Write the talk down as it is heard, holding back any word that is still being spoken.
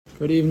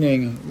Good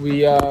evening.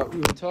 We were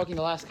talking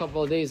the last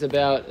couple of days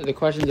about the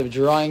questions of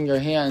drying your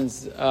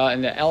hands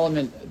and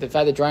the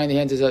fact that drying the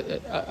hands is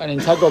an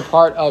integral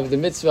part of the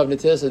mitzvah of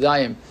Netilas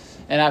Yadayim.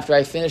 And after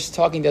I finished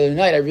talking the other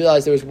night, I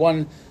realized there was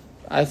one,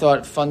 I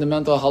thought,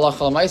 fundamental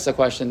halacha l'maisa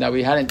question that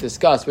we hadn't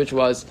discussed, which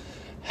was,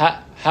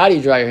 how do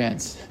you dry your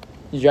hands?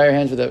 You dry your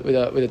hands with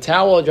a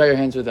towel, dry your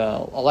hands with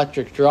an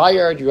electric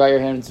dryer, dry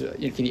your hands,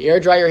 can you air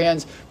dry your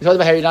hands? We talked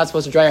about how you're not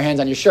supposed to dry your hands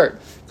on your shirt,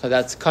 because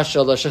that's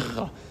kasha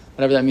l'shechicha,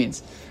 whatever that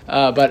means.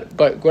 But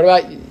what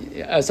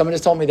about, someone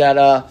just told me that,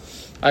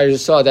 I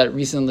just saw that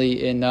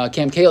recently in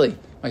Camp Kaylee.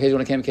 My kids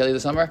went to Camp Kaylee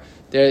this summer.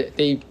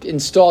 They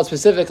installed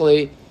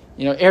specifically,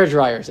 air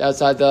dryers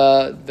outside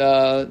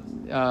the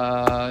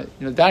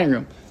dining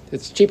room.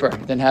 It's cheaper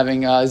than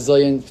having a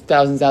zillion,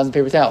 thousand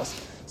paper towels.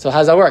 So how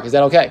does that work? Is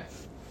that okay?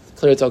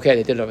 Clearly it's okay.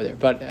 They did it over there.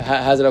 But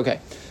how's it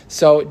okay?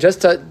 So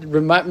just to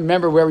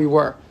remember where we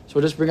were. So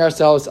we'll just bring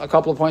ourselves a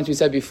couple of points we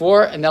said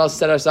before, and that'll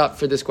set us up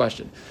for this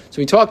question.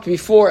 So we talked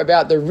before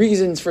about the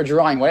reasons for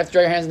drying. Why do you have to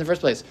dry your hands in the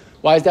first place?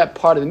 Why is that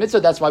part of the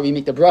mitzvah? That's why we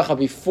make the bracha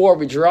before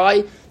we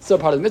dry. Still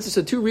part of the mitzvah.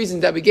 So two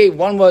reasons that we gave.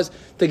 One was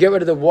to get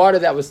rid of the water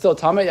that was still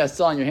tamei, that's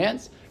still on your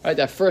hands. Right?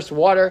 That first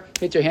water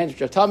hits your hands,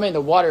 which are tamei, and the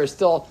water is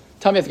still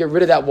tamei. You have to get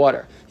rid of that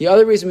water. The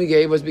other reason we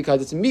gave was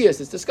because it's mias.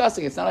 It's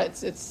disgusting. It's not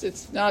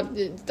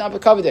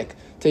bekavadik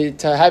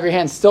to have your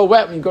hands still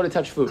wet when you go to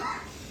touch food.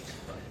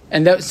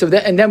 And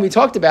then we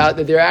talked about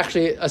that there are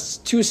actually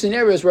two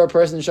scenarios where a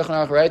person in Shulchan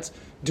Aruch writes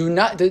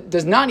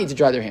does not need to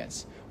dry their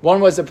hands.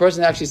 One was the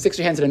person that actually sticks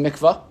their hands in a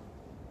mikvah,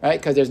 right?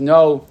 Because there's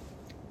no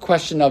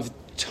question of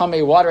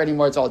tamei water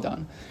anymore; it's all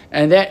done.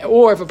 And then,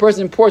 or if a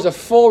person pours a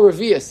full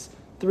revius,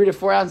 3 to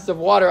 4 ounces of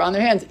water on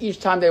their hands each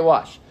time they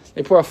wash,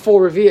 they pour a full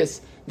revius.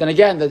 Then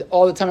again,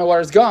 all the tamei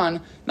water is gone.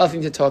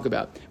 Nothing to talk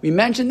about. We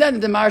mentioned then that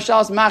the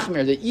Maharshal is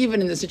machmir, that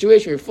even in the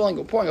situation where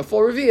you're pouring a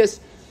full revius,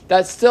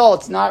 that's still,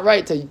 it's not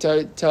right to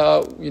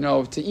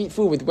eat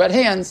food with wet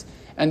hands,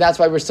 and that's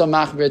why we're still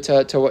machmir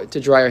to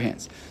dry our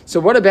hands.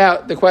 So what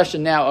about the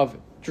question now of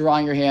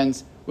drying your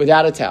hands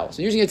without a towel?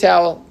 So using a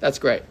towel, that's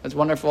great. That's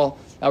wonderful.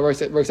 That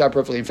works out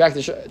perfectly. In fact,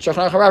 the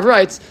Shulchan Aruch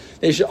writes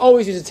they should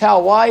always use a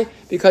towel. Why?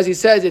 Because he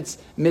says it's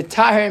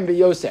mitaher and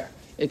beyoser.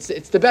 It's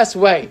the best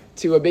way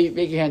to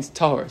make your hands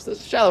tahor. So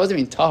shallow doesn't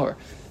mean tahor.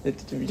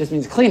 It just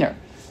means cleaner.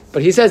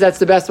 But he says that's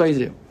the best way to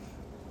do.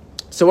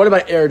 So what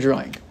about air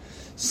drying?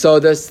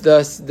 So the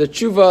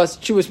Chuvas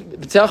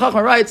B'Tzel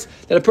Chachma writes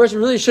that a person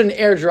really shouldn't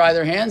air dry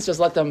their hands, just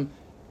let them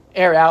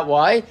air out.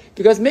 Why?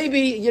 Because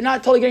maybe you're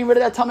not totally getting rid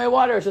of that tamei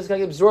water, it's just going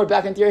to absorb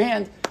back into your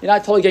hand. You're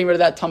not totally getting rid of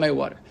that tamei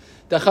water.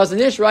 The Chazon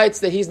Ish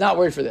writes that he's not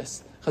worried for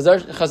this.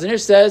 Chazon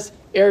Ish says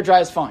air dry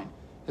is fine.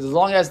 Because as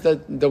long as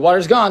the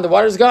water's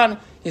gone,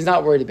 he's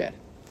not worried about it.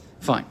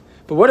 Fine.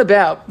 But what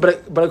about,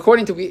 but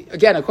according to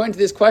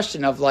this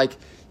question of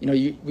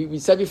we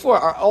said before,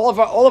 all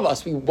of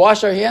us, we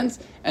wash our hands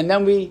and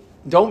then we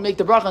don't make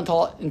the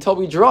bracha until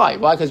we dry.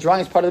 Why? Because drying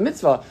is part of the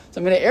mitzvah.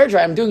 So I'm going to air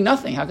dry. I'm doing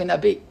nothing. How can that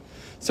be?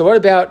 So what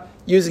about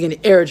using an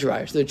air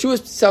dryer? So the Jewish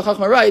B'Tzel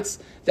Chachma writes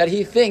that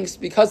he thinks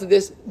because of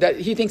this, that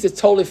he thinks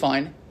it's totally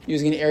fine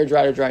using an air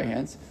dryer to dry your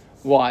hands.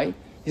 Why?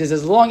 He says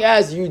as long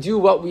as you do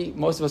what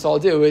most of us all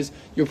do, is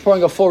you're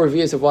pouring a full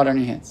revius of water on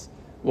your hands.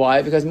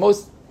 Why? Because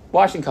most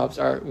washing cups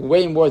are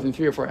way more than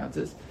 3 or 4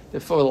 ounces.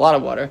 They're full of a lot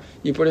of water.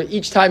 You put it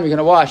each time you're going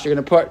to wash. You're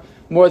going to put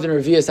more than a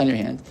revius on your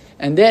hand.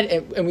 And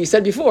then, and we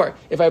said before,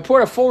 if I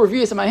pour a full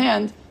revius on my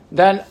hand,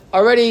 then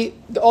already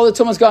all the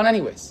tumah's gone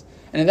anyways.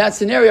 And in that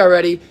scenario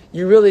already,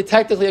 you really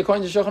technically,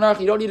 according to Shulchan Aruch,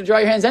 you don't need to dry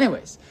your hands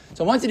anyways.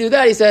 So once you do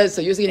that, he says,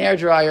 so using an air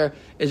dryer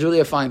is really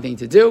a fine thing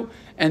to do,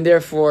 and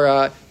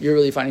therefore you're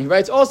really fine. And he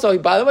writes also,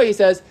 by the way, he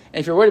says, and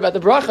if you're worried about the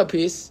bracha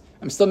piece,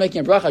 I'm still making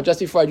a bracha just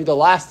before I do the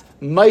last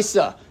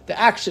maisa, the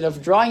action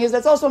of drying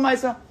that's also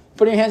maisa.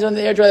 Putting your hands on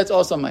the air dryer, that's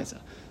also maisa.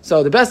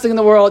 So the best thing in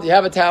the world, you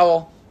have a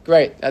towel,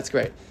 great, that's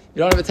great. You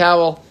don't have a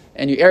towel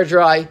and you air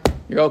dry,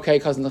 you're okay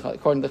according to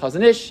the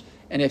Chazon Ish.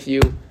 And if you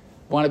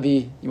want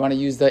to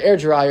use the air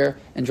dryer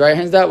and dry your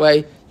hands that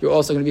way, you're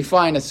also going to be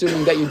fine,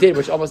 assuming that you did,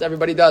 which almost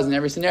everybody does in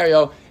every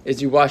scenario,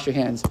 is you wash your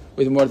hands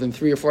with more than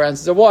 3 or 4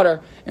 ounces of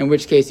water, in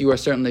which case you are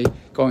certainly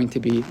going to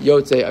be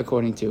yotze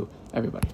according to everybody.